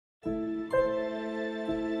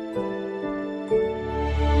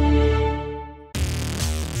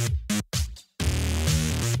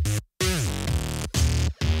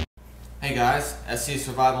guys,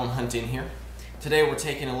 SCSurvival and Hunting here. Today we're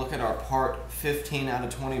taking a look at our part 15 out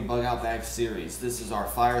of 20 bug out bag series. This is our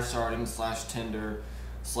fire starting / Tinder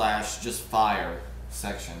 / just fire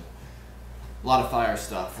section. A lot of fire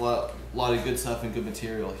stuff, a lot of good stuff and good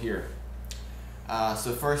material here.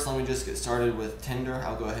 So first let me just get started with Tinder.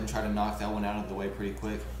 I'll go ahead and try to knock that one out of the way pretty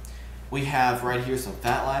quick. We have right here some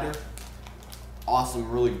fat lighter.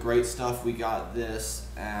 Awesome, really great stuff. We got this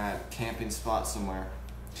at camping spot somewhere.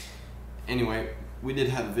 Anyway, we did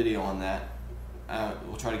have a video on that.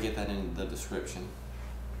 We'll try to get that in the description.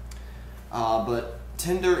 But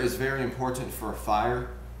Tinder is very important for a fire.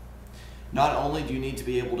 Not only do you need to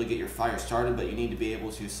be able to get your fire started, but you need to be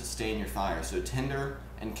able to sustain your fire. So Tinder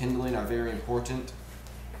and kindling are very important.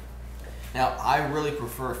 Now, I really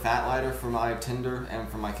prefer fat lighter for my Tinder and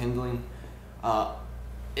for my kindling.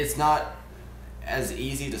 It's not as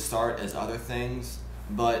easy to start as other things,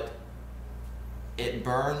 but it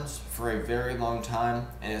burns for a very long time,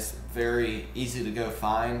 and it's very easy to go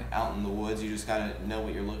find out in the woods. You just gotta know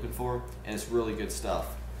what you're looking for, and it's really good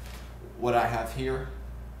stuff. What I have here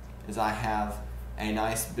is I have a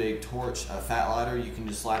nice big torch, a fat lighter. You can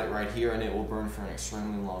just light it right here and it will burn for an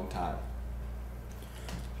extremely long time.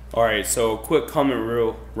 Alright, so a quick comment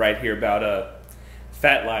rule right here about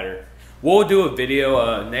fat lighter. We'll do a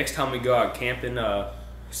video next time we go out camping,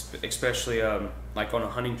 especially like on a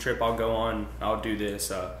hunting trip I'll go on. I'll do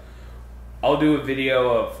this. I'll do a video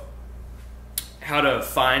of how to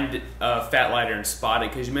find fat lighter and spot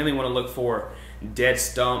it, because you mainly want to look for dead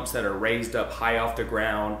stumps that are raised up high off the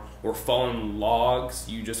ground or fallen logs.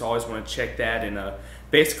 You just always want to check that. And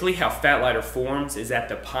basically how fat lighter forms is that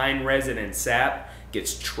the pine resin and sap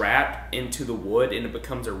gets trapped into the wood, and it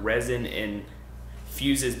becomes a resin and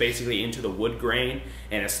fuses basically into the wood grain,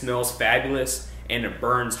 and it smells fabulous, and it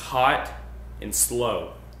burns hot and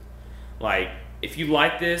slow. Like, if you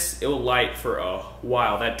light this, it will light for a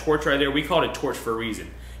while. That torch right there, we call it a torch for a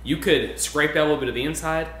reason. You could scrape out a little bit of the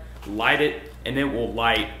inside, light it, and it will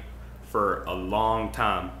light for a long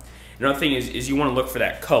time. Another thing is you want to look for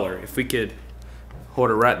that color. If we could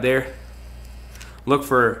hold it right there, look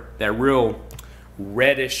for that real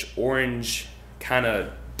reddish orange, kind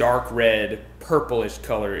of dark red, purplish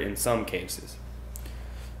color in some cases.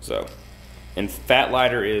 So, and fat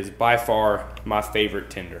lighter is by far my favorite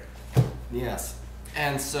Tinder. Yes,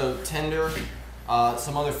 and so Tinder,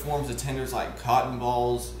 some other forms of Tinders like cotton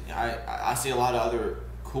balls. I see a lot of other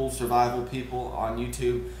cool survival people on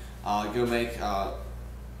YouTube go make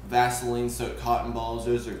Vaseline soaked cotton balls.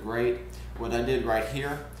 Those are great. What I did right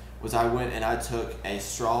here was I went and I took a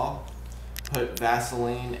straw, put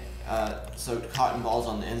Vaseline soaked cotton balls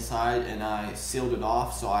on the inside, and I sealed it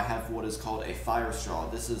off, so I have what is called a fire straw.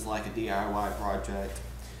 This is like a DIY project.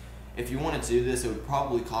 If you wanted to do this, it would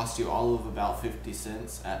probably cost you all of about 50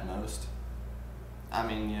 cents at most. I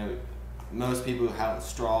mean, you know, most people have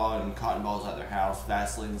straw and cotton balls at their house.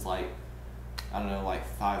 Vaseline's like, I don't know, like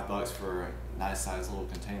 $5 for a nice size little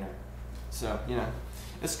container. So, you know,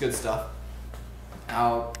 it's good stuff.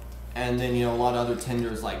 And then, you know, a lot of other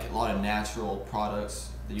Tinders, like a lot of natural products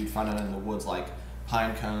that you'd find out in the woods, like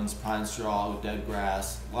pine cones, pine straw, dead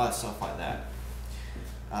grass, a lot of stuff like that.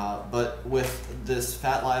 But with this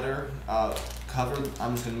fat lighter covered,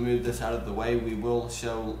 I'm just going to move this out of the way. We will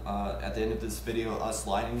show at the end of this video us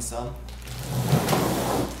lighting some,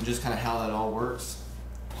 just kind of how that all works.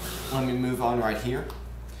 Let me move on right here.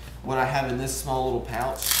 What I have in this small little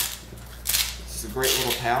pouch, this is a great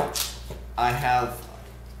little pouch. I have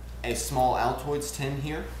a small Altoids tin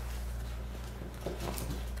here.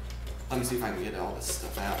 Let me see if I can get all this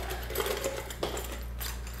stuff out.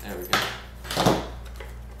 There we go.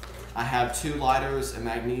 I have 2 lighters, a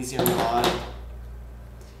magnesium rod,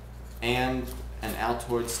 and an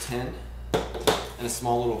Altoids tin, and a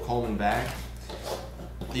small little Coleman bag.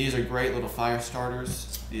 These are great little fire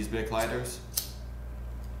starters, these big lighters.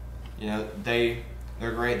 You know, they're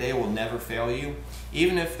great. They will never fail you.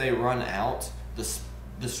 Even if they run out,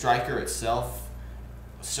 the striker itself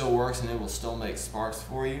still works, and it will still make sparks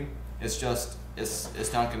for you. It's just,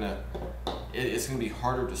 it's not gonna, it's gonna be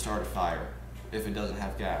harder to start a fire if it doesn't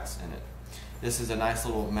have gas in it. This is a nice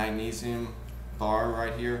little magnesium bar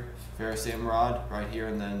right here, ferrocerium rod right here,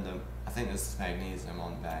 and then I think this is magnesium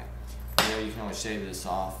on the back. There, you can always shave this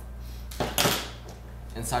off.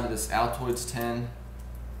 Inside of this Altoids tin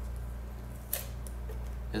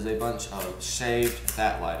is a bunch of shaved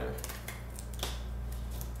fat lighter.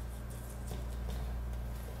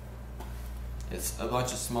 It's a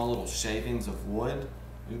bunch of small little shavings of wood.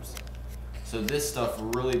 Oops. So this stuff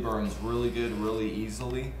really burns really good, really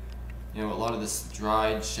easily. You know, a lot of this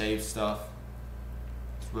dried, shaved stuff,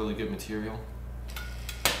 it's really good material.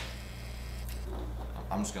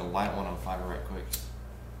 I'm just gonna light one on fire right quick.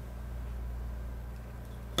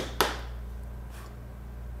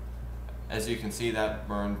 As you can see, that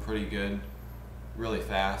burned pretty good, really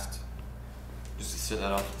fast. Just to set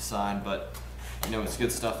that off to the side, but you know, it's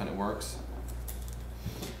good stuff and it works.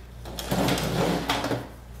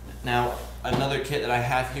 Now, another kit that I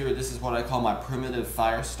have here, this is what I call my primitive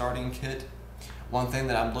fire starting kit. One thing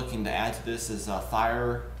that I'm looking to add to this is a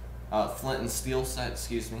flint and steel set,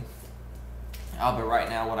 excuse me. But right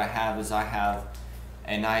now what I have is I have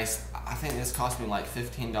a nice, I think this cost me like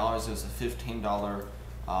 $15. It was a $15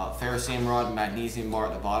 ferrocerium rod, magnesium bar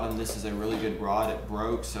at the bottom. This is a really good rod. It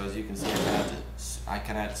broke, so as you can see, I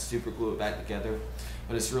kind of had to super glue it back together.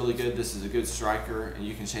 But it's really good. This is a good striker, and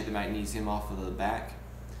you can shave the magnesium off of the back.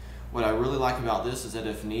 What I really like about this is that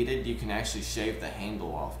if needed, you can actually shave the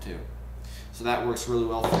handle off too. So that works really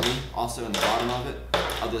well for me. Also in the bottom of it,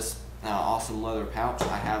 of this awesome leather pouch,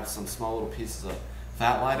 I have some small little pieces of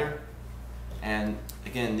fat lighter. And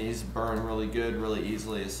again, these burn really good, really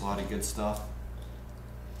easily. It's a lot of good stuff.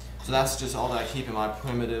 So that's just all that I keep in my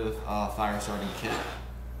primitive fire starting kit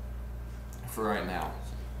for right now.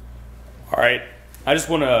 Alright, I just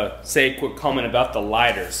want to say a quick comment about the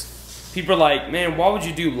lighters. People are like, man, why would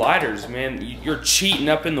you do lighters, man? You're cheating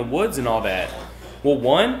up in the woods and all that. Well,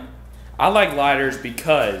 one, I like lighters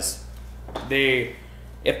because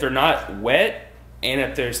if they're not wet and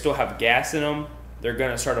if they still have gas in them, they're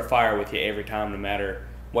going to start a fire with you every time, no matter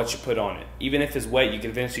what you put on it. Even if it's wet, you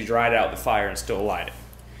can eventually dry it out the fire and still light it.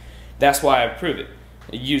 That's why I approve it.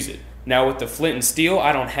 I use it. Now with the flint and steel,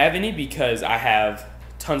 I don't have any because I have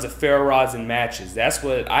tons of ferro rods and matches. That's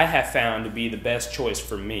what I have found to be the best choice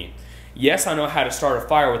for me. Yes, I know how to start a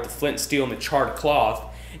fire with the flint and steel and the charred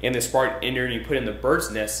cloth and the spark ender and you put in the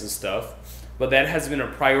bird's nests and stuff, but that has been a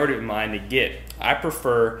priority of mine to get. I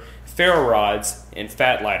prefer ferro rods and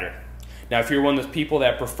fat lighter. Now if you're one of those people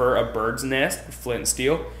that prefer a bird's nest, flint and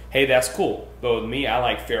steel, hey, that's cool. But with me, I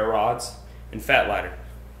like ferro rods and fat lighter.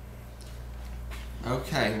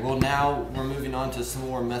 Okay, well now we're moving on to some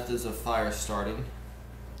more methods of fire starting.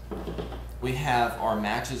 We have our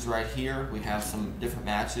matches right here. We have some different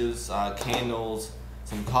matches, candles,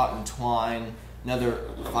 some cotton twine, another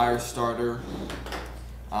fire starter,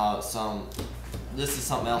 this is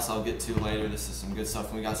something else I'll get to later. This is some good stuff,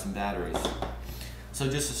 and we got some batteries. So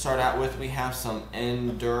just to start out with, we have some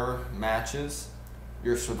Endure matches,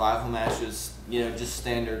 your survival matches, you know, just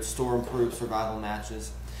standard storm-proof survival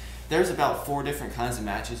matches. There's about 4 different kinds of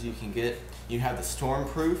matches you can get. You have the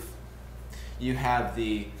storm-proof, you have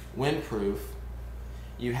the windproof,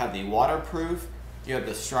 you have the waterproof, you have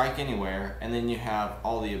the strike anywhere, and then you have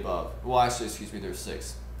all the above. Well, actually, excuse me, there's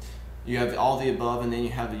 6. You have all the above, and then you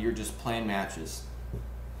have your just plain matches.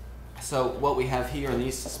 So what we have here in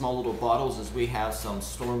these small little bottles is we have some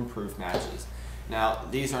stormproof matches. Now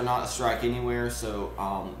these are not a strike anywhere, so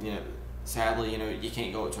you know, sadly, you know, you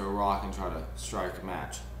can't go up to a rock and try to strike a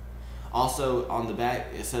match. Also on the back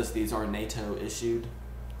it says these are NATO issued,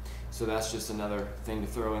 so that's just another thing to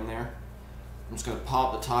throw in there. I'm just going to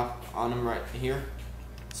pop the top on them right here.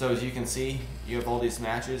 So as you can see, you have all these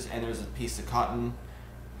matches, and there's a piece of cotton,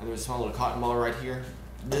 and there's a small little cotton ball right here.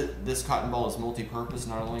 This cotton ball is multi-purpose.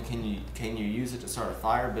 Not only can you use it to start a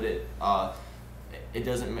fire, but it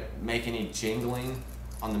doesn't make any jingling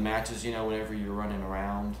on the matches, you know, whenever you're running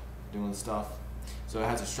around doing stuff. So it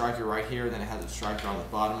has a striker right here, then it has a striker on the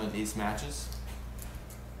bottom of these matches.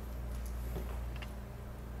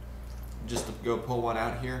 Just to go pull one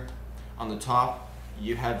out here. On the top,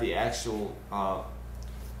 you have the actual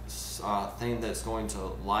thing that's going to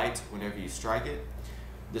light whenever you strike it.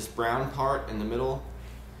 This brown part in the middle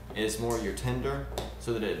is more your tinder,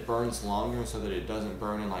 so that it burns longer, so that it doesn't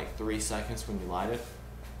burn in like 3 seconds when you light it.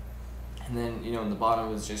 And then, you know, in the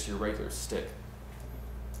bottom is just your regular stick.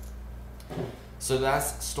 So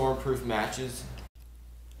that's stormproof matches.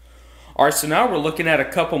 Alright, so now we're looking at a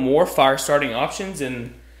couple more fire starting options,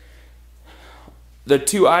 and the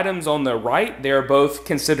 2 items on the right, they are both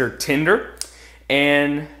considered tinder,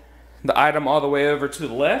 and the item all the way over to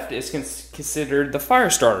the left is considered the fire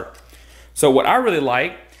starter. So what I really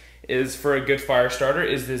like is, for a good fire starter,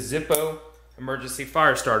 is the Zippo emergency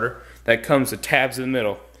fire starter that comes with tabs in the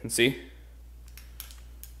middle. You can see?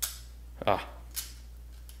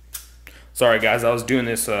 Sorry guys, I was doing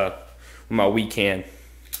this with my weekend.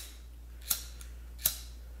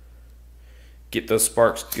 Get those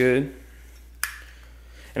sparks good.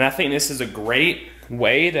 And I think this is a great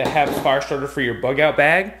way to have a fire starter for your bug out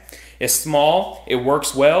bag. It's small, it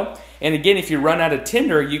works well, and again, if you run out of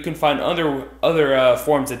tinder, you can find other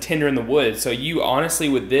forms of tinder in the woods. So you honestly,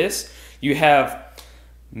 with this, you have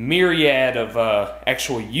myriad of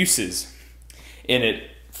actual uses. in it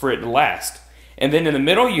for it to last. And then in the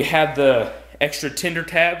middle, you have the extra Tinder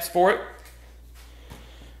tabs for it,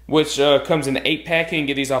 which comes in the 8-pack. You can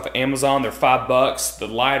get these off of Amazon. They're $5. The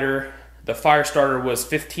lighter, the fire starter, was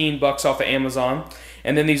 $15 off of Amazon.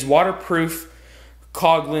 And then these waterproof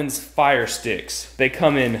Coglins fire sticks. They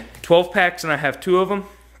come in 12 packs, and I have 2 of them.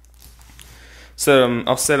 So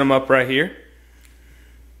I'll set them up right here.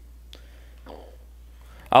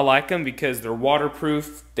 I like them because they're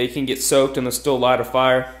waterproof. They can get soaked and they'll still light a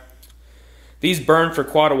fire. These burn for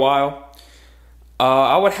quite a while.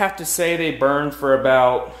 I would have to say they burn for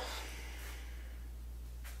about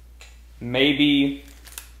maybe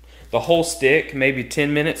the whole stick, maybe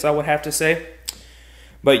 10 minutes, I would have to say.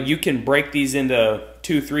 But you can break these into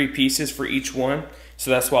 2-3 pieces for each one, so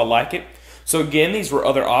that's why I like it. So again, these were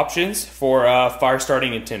other options for fire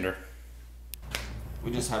starting and Tinder.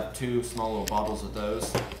 We just have 2 small little bottles of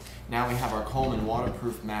those. Now we have our Coleman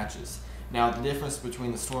waterproof matches. Now the difference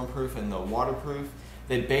between the stormproof and the waterproof,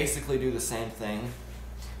 they basically do the same thing.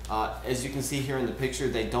 As you can see here in the picture,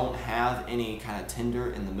 they don't have any kind of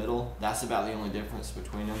tinder in the middle. That's about the only difference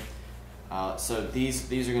between them. So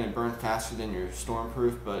these are going to burn faster than your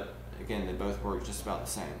stormproof, but again, they both work just about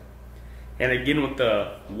the same. And again, with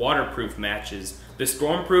the waterproof matches, the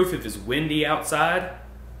stormproof, if it's windy outside,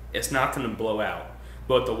 it's not going to blow out.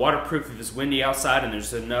 But the waterproof, if it's windy outside and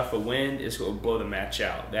there's enough of wind, it's going to blow the match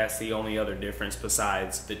out. That's the only other difference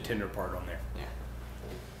besides the tinder part on there.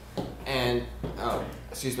 Yeah. And,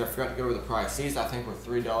 excuse me, I forgot to go over the price. These, I think, were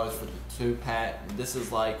 $3 for the 2-pack. This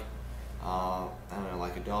is like, I don't know,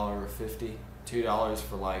 like $1.50, $2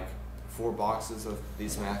 for like 4 boxes of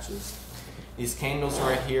these matches. These candles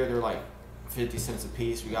right here, they're like 50 cents a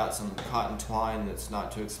piece. We got some cotton twine that's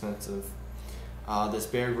not too expensive. This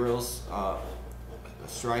Bear Grylls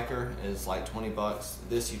striker is like 20 bucks.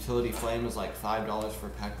 This utility flame is like $5 for a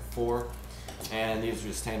pack of 4. And these are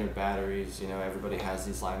just standard batteries. You know, everybody has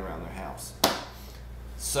these lying around their house.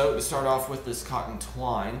 So to start off with this cotton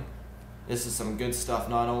twine, this is some good stuff.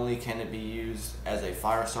 Not only can it be used as a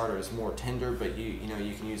fire starter, it's more tender, but you know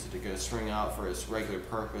you can use it to go string out for its regular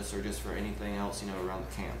purpose or just for anything else, you know, around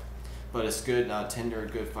the camp. But it's good, tender,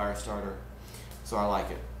 good fire starter. So I like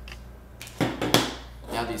it.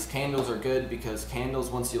 Now these candles are good because candles,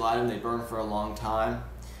 once you light them, they burn for a long time,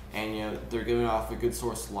 and you know they're giving off a good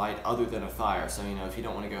source of light other than a fire. So you know if you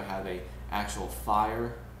don't want to go have a actual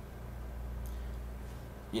fire,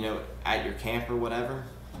 you know, at your camp or whatever,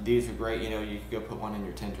 these are great. You know, you could go put one in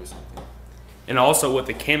your tent or something. And also with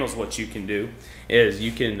the candles, what you can do is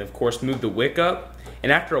you can, of course, move the wick up,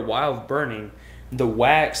 and after a while of burning, the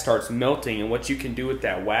wax starts melting, and what you can do with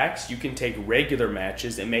that wax, you can take regular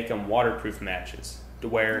matches and make them waterproof matches to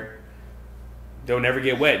where they'll never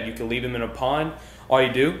get wet. You can leave them in a pond. All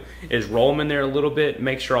you do is roll them in there a little bit,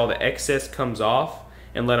 make sure all the excess comes off,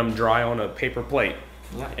 and let them dry on a paper plate.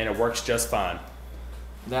 Yep. And it works just fine.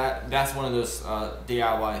 That's one of those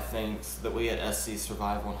DIY things that we at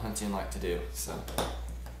SCSurvival and Hunting like to do. So.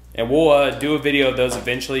 And we'll do a video of those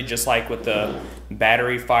eventually, just like with the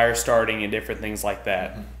battery fire starting and different things like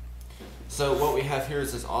that. So what we have here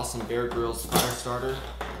is this awesome Bear Grylls fire starter.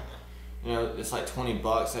 You know, it's like 20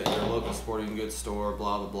 bucks at your local sporting goods store,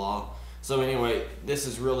 blah, blah, blah. So anyway, this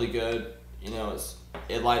is really good. You know,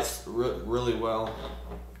 it lights really well.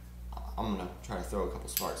 I'm going to try to throw a couple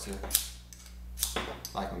sparks here.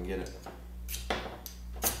 If I can get it.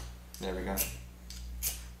 There we go.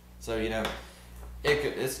 So, you know,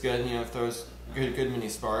 it's good. You know, it throws good many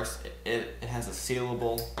sparks. It has a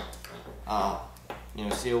sealable, you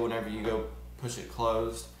know, seal whenever you go push it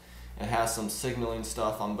closed. It has some signaling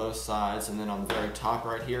stuff on both sides, and then on the very top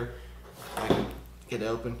right here, I can get it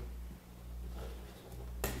open.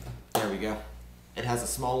 There we go. It has a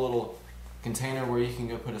small little container where you can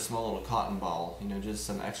go put a small little cotton ball, you know, just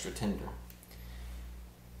some extra tinder.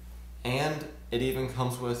 And it even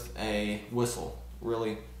comes with a whistle,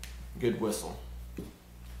 really good whistle.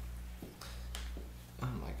 Oh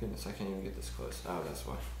my goodness, I can't even get this close. Oh, that's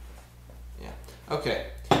why. Yeah. Okay,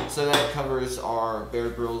 so that covers our Bear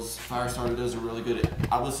Grylls fire starter. Those are really good.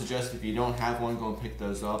 I would suggest if you don't have one, go and pick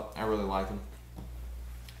those up. I really like them.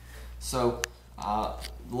 So the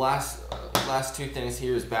last 2 things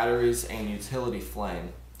here is batteries and utility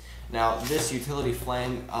flame. Now this utility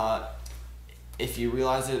flame, if you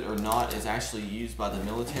realize it or not, is actually used by the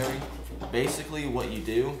military. Basically what you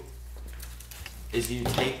do is you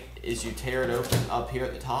tear it open up here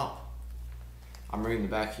at the top. I'm reading the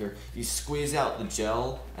back here. You squeeze out the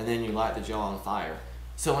gel and then you light the gel on fire.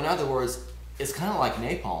 So in other words, it's kind of like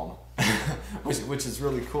napalm, which is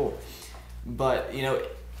really cool. But you know,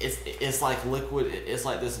 it's like liquid. It's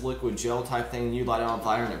like this liquid gel type thing. You light it on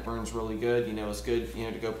fire and it burns really good. You know, it's good. You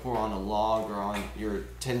know, to go pour on a log or on your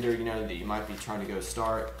Tinder. You know, that you might be trying to go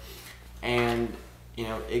start, and you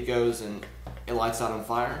know it goes and it lights out on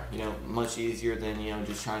fire. You know, much easier than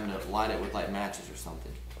just trying to light it with like matches or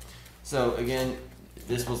something. So again,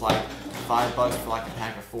 this was like $5 for like a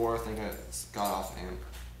pack of 4. I think I got offhand.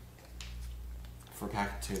 For a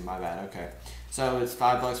pack of 2, my bad. Okay, so it's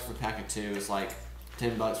 $5 for a pack of 2. It's like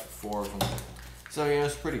 $10 for 4 of them. So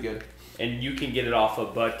it's pretty good. And you can get it off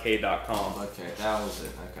of budk.com. Okay, that was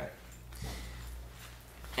it. Okay.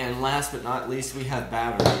 And last but not least, we have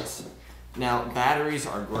batteries. Now, batteries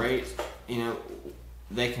are great.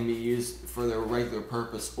 They can be used for their regular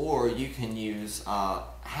purpose, or you can use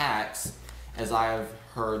hacks, as I have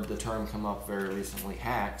heard the term come up very recently,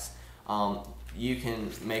 hacks. You can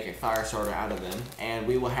make a fire starter out of them, and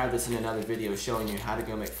we will have this in another video showing you how to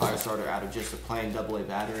go make fire starter out of just a plain AA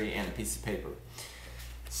battery and a piece of paper.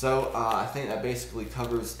 So I think that basically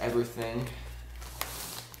covers everything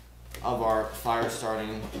of our fire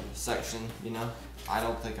starting section. I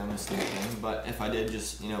don't think I missed anything, but if I did,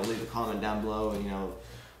 just leave a comment down below, and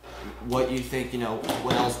what you think,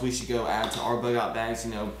 what else we should go add to our bug out bags,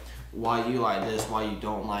 why you like this, why you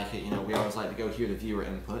don't like it. We always like to go hear the viewer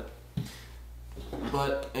input.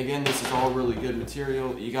 But again, this is all really good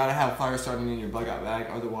material. You gotta have fire starting in your bug out bag,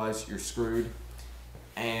 otherwise you're screwed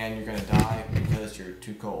and you're gonna die because you're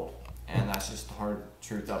too cold. And that's just the hard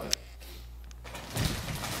truth of it.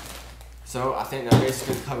 So I think that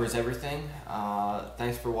basically covers everything.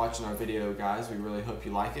 Thanks for watching our video, guys. We really hope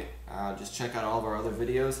you like it. Just check out all of our other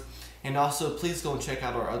videos. And also, please go and check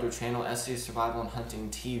out our other channel, SCSurvival and Hunting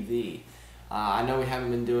TV. I know we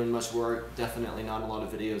haven't been doing much work, definitely not a lot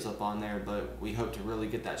of videos up on there, but we hope to really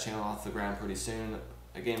get that channel off the ground pretty soon,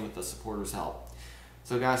 again with the supporters' help.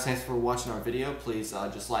 So guys, thanks for watching our video. Please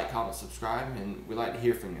just like, comment, subscribe, and we'd like to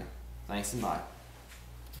hear from you. Thanks and bye.